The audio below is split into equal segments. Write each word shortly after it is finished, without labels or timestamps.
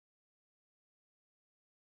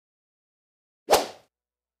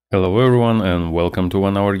Hello everyone and welcome to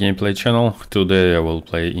 1 Hour Gameplay channel. Today I will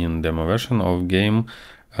play in demo version of game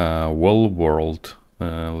Wall World.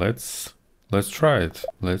 Let's try it.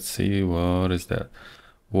 Let's see what is that.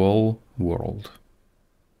 Wall World.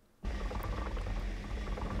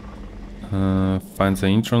 Find the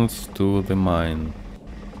entrance to the mine.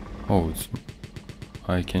 Oh,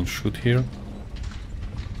 I can shoot here.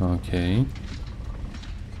 Okay.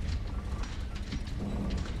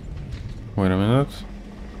 Wait a minute.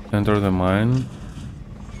 Enter the mine.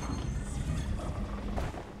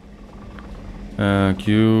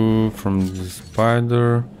 Q from the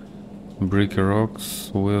spider, break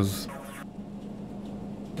rocks with,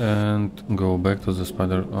 and go back to the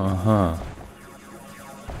spider.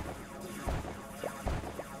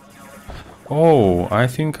 Oh, I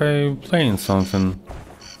think I'm playing something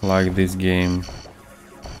like this game.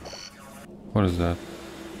 What is that?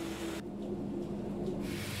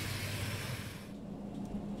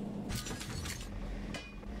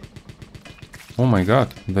 Oh my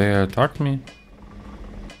god, they attacked me?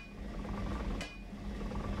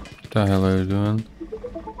 What the hell are you doing?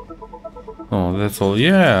 Oh, that's all.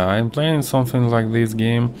 Yeah, I'm playing something like this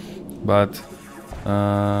game, but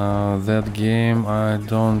that game I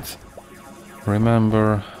don't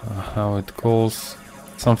remember how it calls.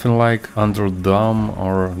 Something like Under Dome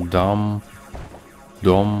or Dome.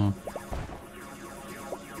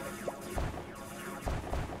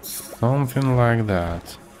 Something like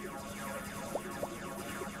that.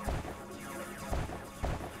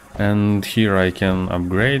 And here I can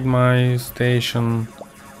upgrade my station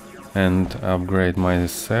and upgrade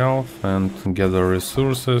myself and gather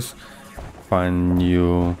resources, find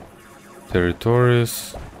new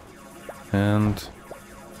territories and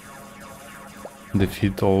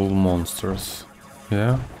defeat all monsters.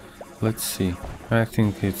 Yeah, let's see. I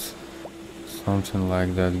think it's something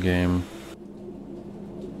like that game.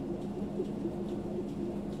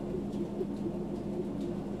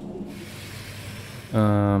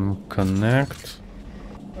 Connect,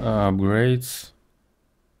 upgrades.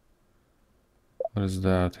 What is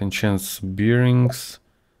that? Enchants bearings,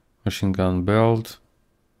 machine gun belt,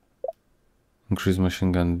 increase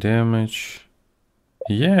machine gun damage.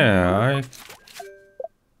 Yeah,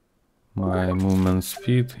 my movement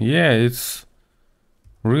speed. Yeah, it's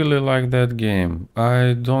really like that game.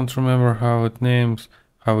 I don't remember how it names,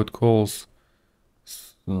 how it calls.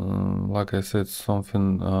 Like I said,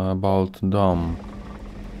 something about Dom.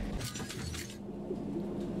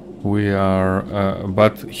 We are,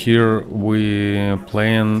 but here we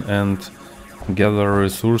plan and gather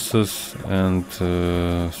resources and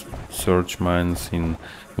search mines in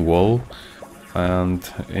wall. And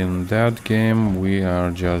in that game we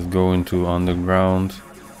are just going to underground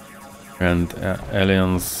and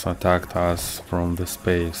aliens attacked us from the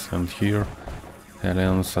space, and here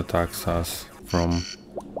aliens attacks us from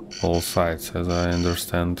all sides, as I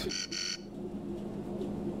understand.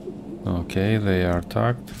 Okay, they are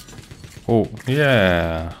attacked. Oh,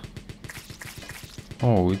 yeah.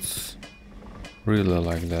 Oh, it's really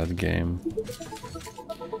like that game.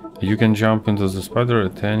 You can jump into the spider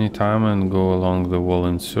at any time and go along the wall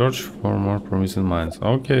and search for more promising mines.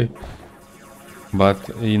 Okay. But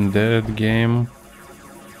in that game,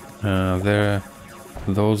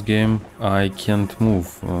 those game, I can't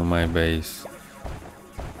move my base.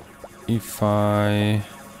 If I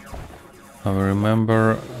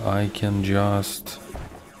remember, I can just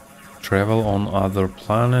travel on other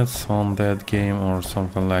planets on that game or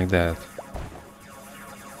something like that.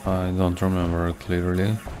 I don't remember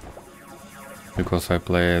clearly, because I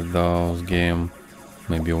played those game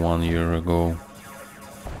maybe 1 year ago,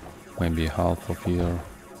 maybe half of year,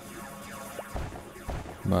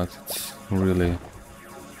 but it's really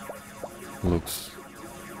looks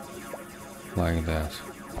like that.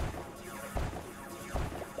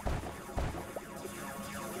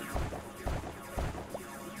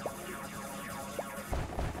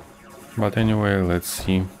 But anyway, let's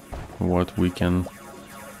see what we can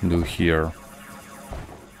do here.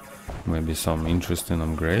 Maybe some interesting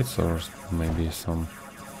upgrades or maybe some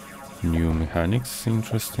new mechanics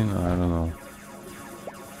interesting, I don't know.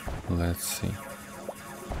 Let's see.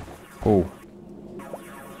 Oh.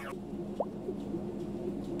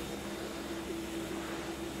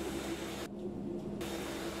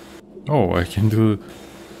 Oh, I can do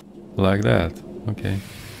like that. Okay.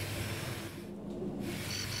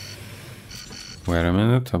 Wait a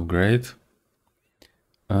minute, upgrade.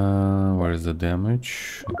 Where is the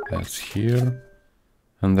damage? That's here.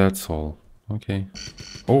 And that's all. Okay.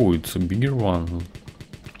 Oh, it's a bigger one.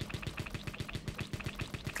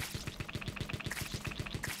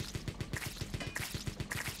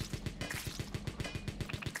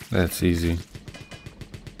 That's easy.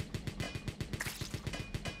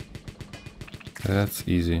 That's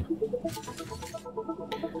easy.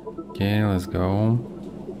 Okay, let's go.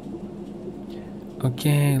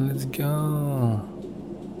 Okay, let's go.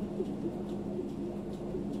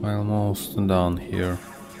 Almost done here.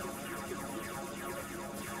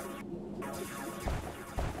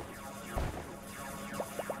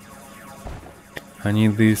 I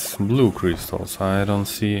need these blue crystals. I don't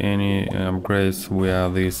see any upgrades via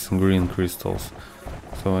these green crystals.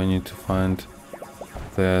 So I need to find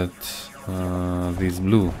that these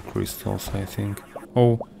blue crystals, I think.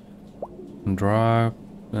 Oh, drop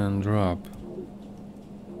and drop.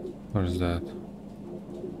 What is that?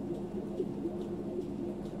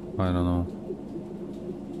 I don't know.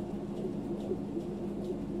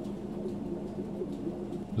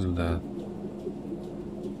 What is that?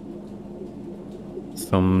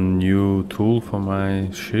 Some new tool for my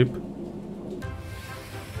ship?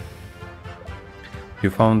 You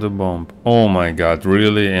found a bomb. Oh my god,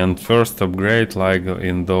 really? And first upgrade like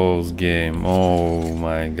in those game. Oh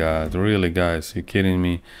my god, really guys, you kidding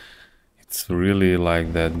me? It's really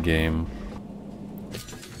like that game.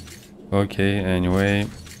 Okay, anyway,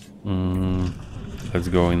 let's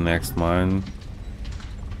go in next mine.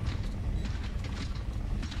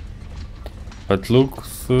 But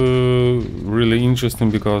looks really interesting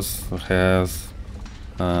because it has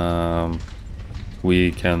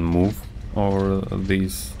we can move over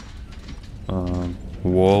this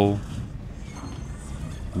wall,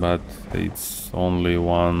 but it's only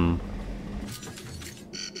one.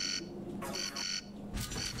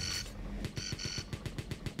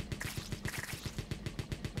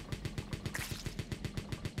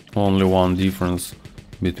 Only one difference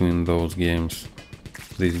between those games,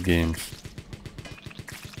 these games.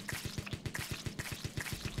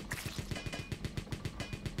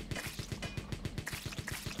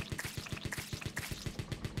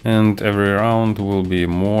 And every round will be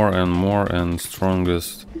more and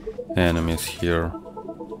strongest enemies here.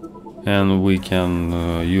 And we can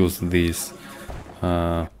use these.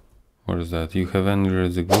 What is that? You have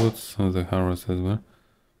entered the goods, the harvest as well.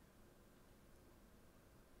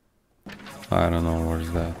 I don't know what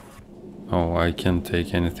is that. Oh, I can't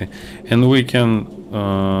take anything. And we can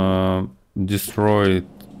destroy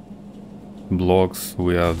blocks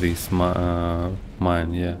via this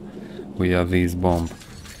mine, yeah. Via this bomb.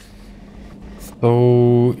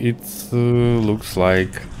 So it looks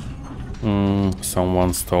like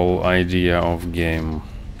someone stole idea of game.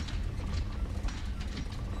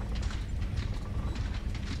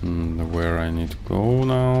 Where I need to go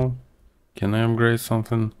now? Can I upgrade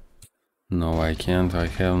something? No, I can't. I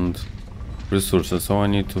haven't resources, so I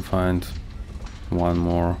need to find one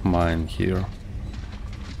more mine here.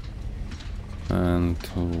 And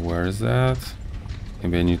where is that?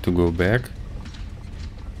 Maybe I need to go back.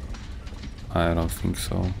 I don't think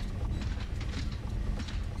so.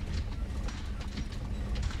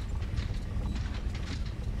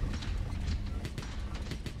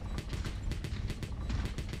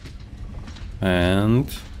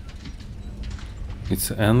 And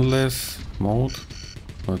it's endless mode.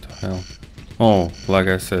 What the hell? Oh, like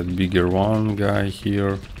I said, bigger one guy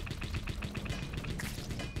here.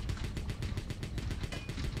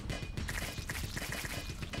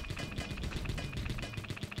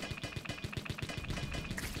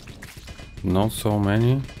 Not so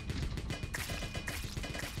many.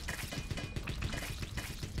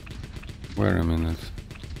 Wait a minute.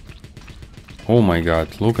 Oh my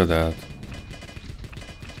god, look at that.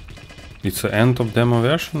 It's the end of demo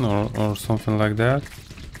version or something like that?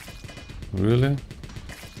 Really?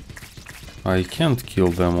 I can't kill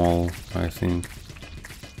them all, I think.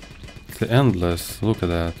 It's endless, look at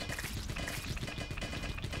that.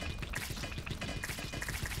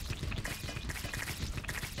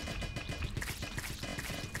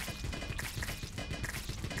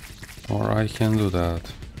 Or I can do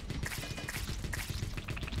that.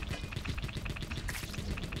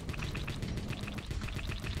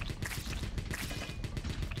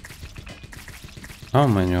 How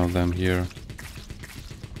many of them here?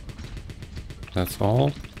 That's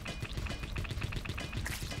all?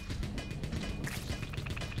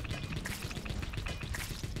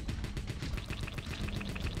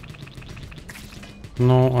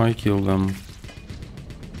 No, I killed them.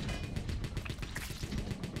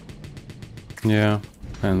 Yeah,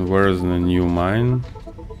 and where's the new mine?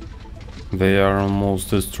 They are almost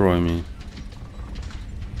destroy me.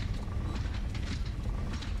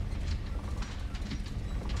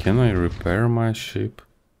 Can I repair my ship?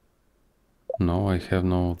 No, I have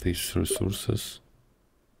no of these resources.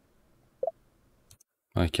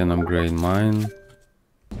 I can upgrade mine.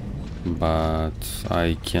 but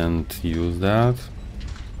I can't use that.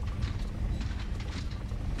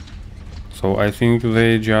 So I think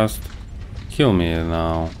they just kill me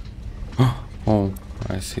now. Oh,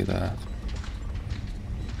 I see that.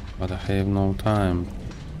 But I have no time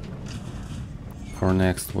for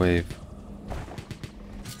next wave.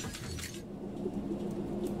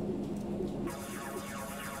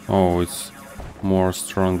 Oh, it's more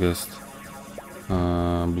strongest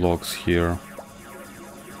blocks here.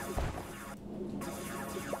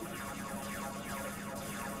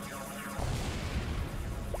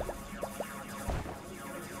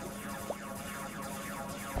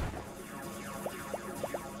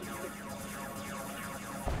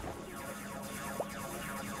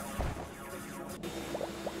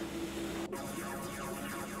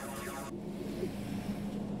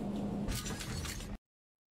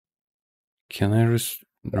 Can I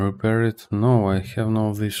repair it? No, I have none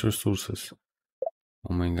of these resources.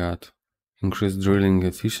 Oh my god. Increase drilling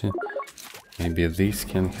efficiency. Maybe this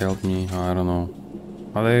can help me, I don't know.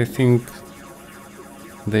 But I think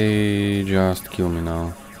they just kill me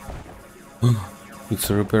now.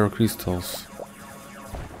 It's repair crystals.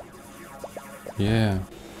 Yeah.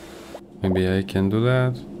 Maybe I can do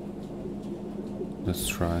that. Let's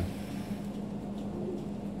try.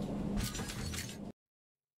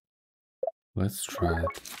 Let's try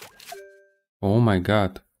it. Oh my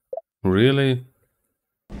god. Really?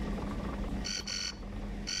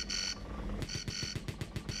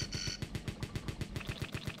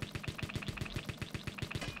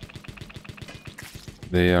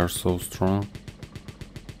 They are so strong.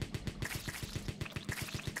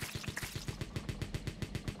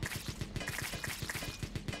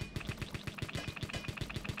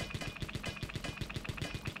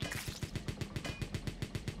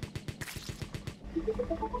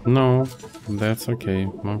 No, that's okay.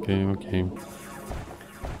 Okay.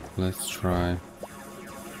 Let's try.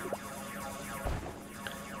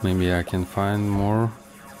 Maybe I can find more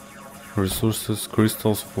resources,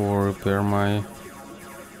 crystals for repair my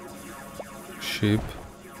ship.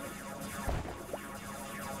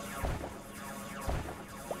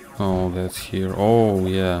 Oh, that's here. Oh,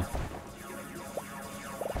 yeah.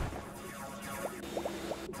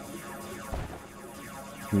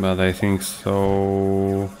 But I think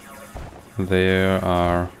so. There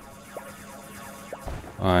are.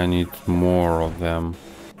 I need more of them.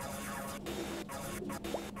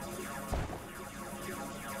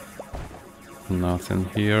 Nothing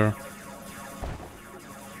here.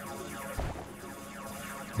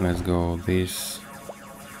 Let's go this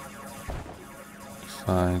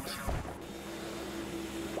side.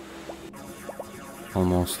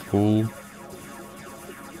 Almost full.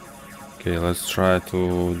 Okay, let's try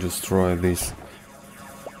to destroy these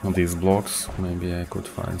blocks. Maybe I could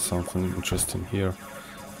find something interesting here.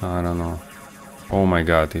 I don't know. Oh my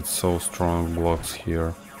god, it's so strong blocks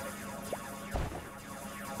here.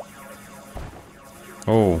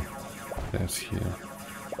 Oh, that's here.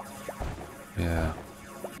 Yeah.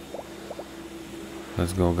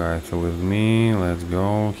 Let's go, guys, with me. Let's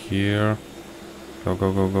go here.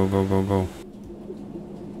 Go.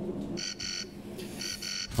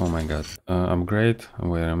 Oh my god. Upgrade.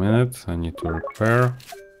 Wait a minute. I need to repair.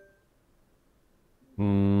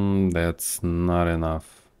 That's not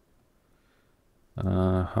enough.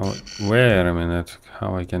 Wait a minute.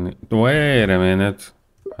 Wait a minute.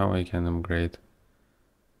 How I can upgrade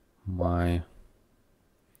my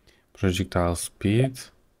projectile speed,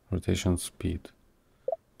 rotation speed.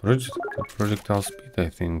 Projectile speed, I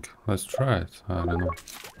think. Let's try it. I don't know.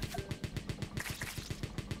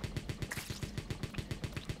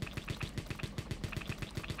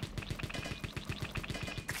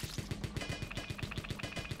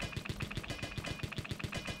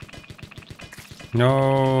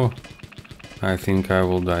 No, I think I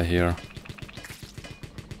will die here.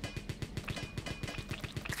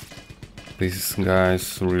 This guy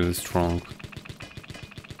is really strong.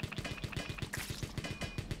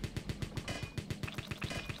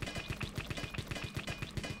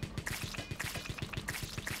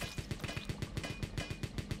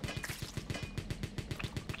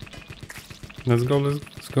 Let's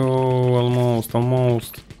go,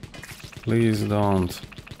 almost. Please don't.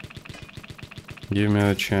 Give me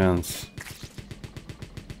a chance.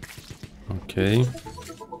 Okay.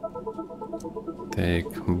 Take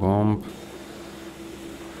bomb.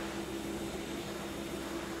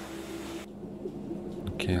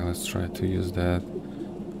 Okay, let's try to use that.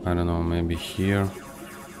 I don't know, maybe here.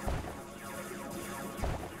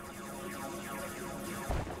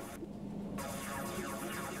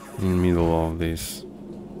 In middle of this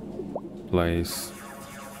place.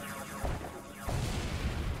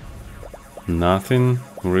 Nothing,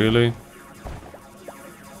 really?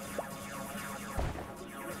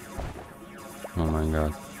 Oh my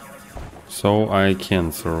god. So I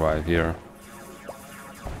can't survive here.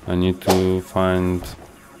 I need to find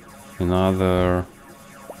another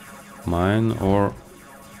mine or...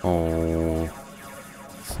 Oh...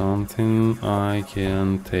 something I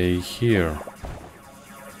can take here.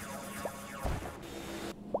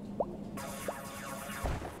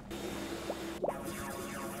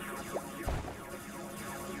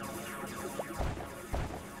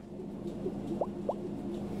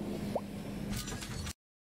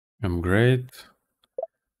 Upgrade,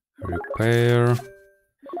 repair,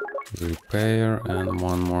 repair, and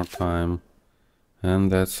one more time.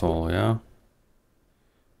 And that's all, yeah?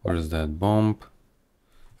 Where's that bomb?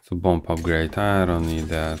 It's a bomb upgrade, I don't need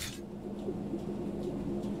that.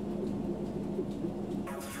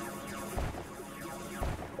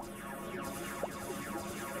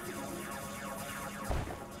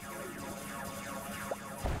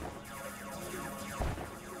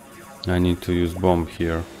 I need to use bomb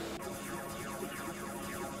here.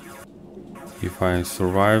 If I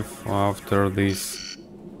survive after this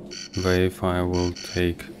wave, I will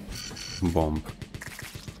take bomb.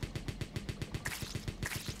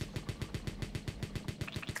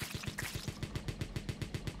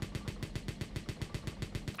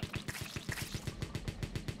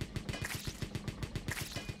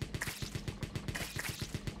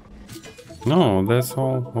 No, that's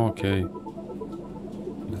all. Okay.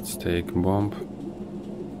 Let's take bomb.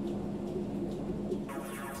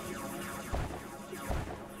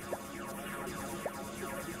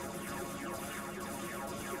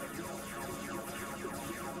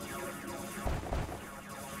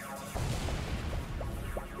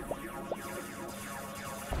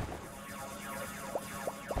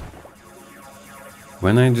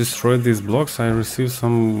 When I destroyed these blocks, I received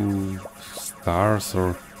some stars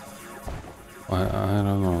or... I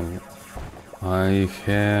don't know. I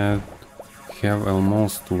have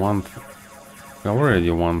almost already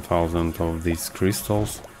 1000 of these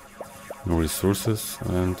crystals resources,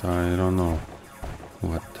 and I don't know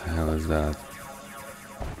what the hell is that.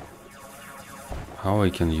 How I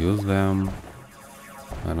can use them?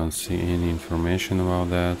 I don't see any information about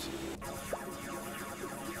that.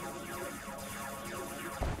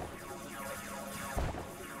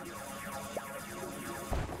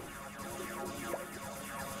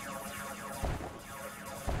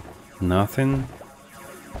 Nothing?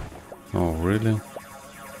 Oh, really?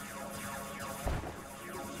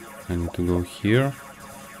 I need to go here.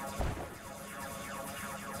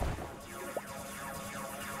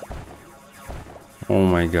 Oh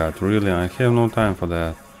my god, really? I have no time for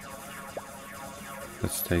that.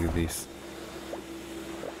 Let's take this.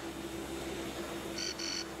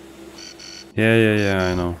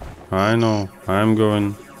 Yeah, I know. I know. I'm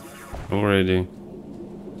going already.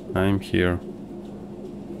 I'm here.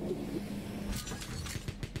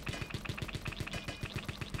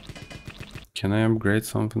 Can I upgrade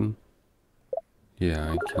something?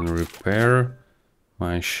 Yeah, I can repair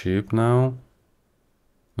my ship now.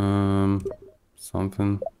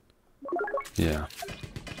 Something. Yeah.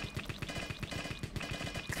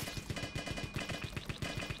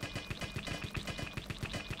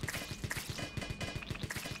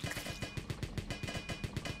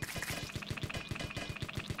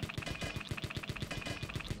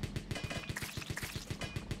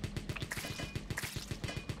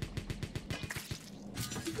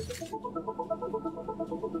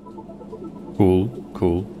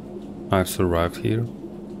 Cool. I've survived here.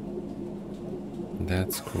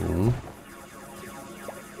 That's cool.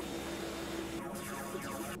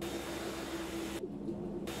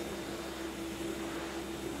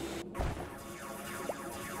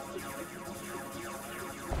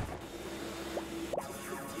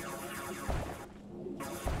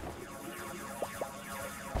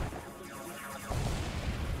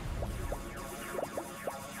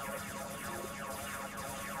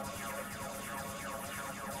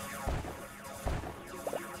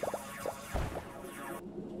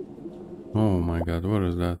 Oh my god, what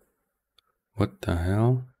is that? What the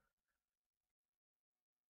hell?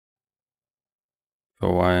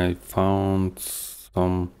 So I found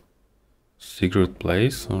some secret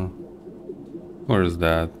place, or where is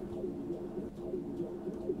that?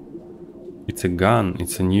 It's a gun.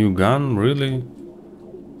 It's a new gun, really?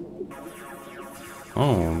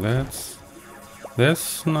 Oh,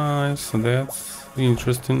 that's nice. That's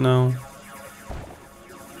interesting now.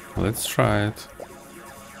 Let's try it.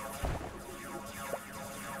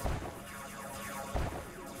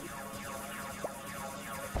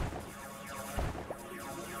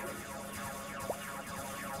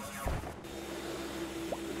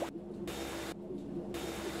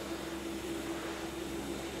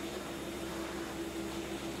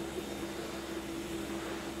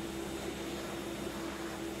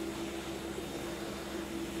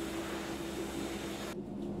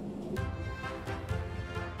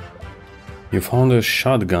 You found a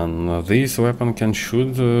shotgun. This weapon can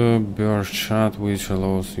shoot burst shot, which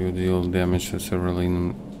allows you to deal damage to several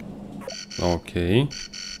in. Okay.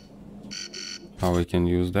 How we can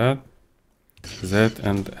use that? Z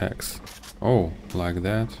and X. Oh, like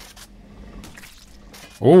that.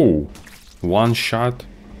 Oh, one shot,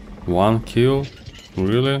 one kill.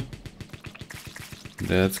 Really?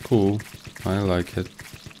 That's cool. I like it.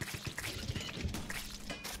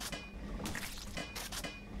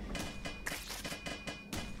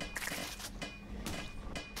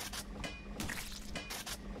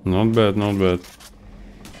 Not bad, not bad.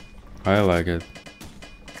 I like it.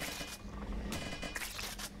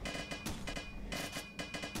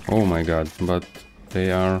 Oh my god, but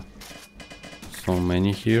they are so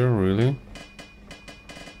many here, really?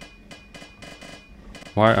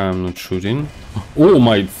 Why I'm not shooting? Oh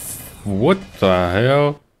my... What the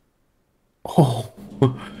hell? Oh,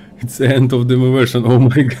 it's the end of the version. Oh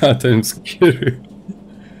my god, I'm scared.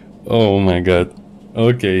 Oh my god.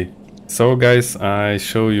 Okay. So guys, I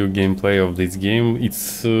show you gameplay of this game.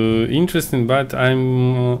 It's interesting, but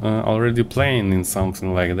I'm already playing in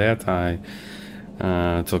something like that. I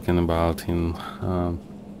talking about in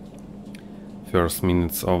first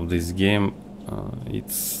minutes of this game.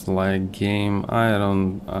 It's like game, I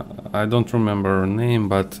don't remember name,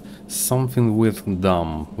 but something with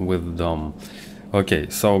dom. Okay,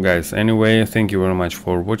 so guys, anyway, thank you very much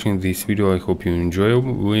for watching this video. I hope you enjoy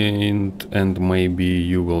it and maybe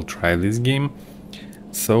you will try this game.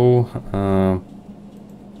 So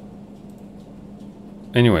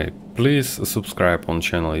anyway, please subscribe on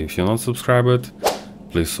channel if you're not subscribed.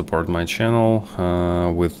 Please support my channel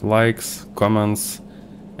with likes, comments,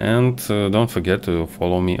 and don't forget to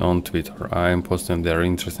follow me on Twitter. I'm posting there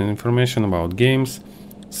interesting information about games,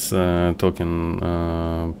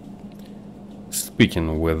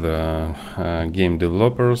 speaking with game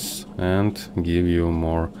developers, and give you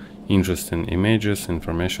more interesting images,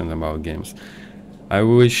 information about games. I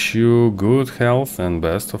wish you good health and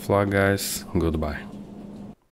best of luck, guys. Goodbye.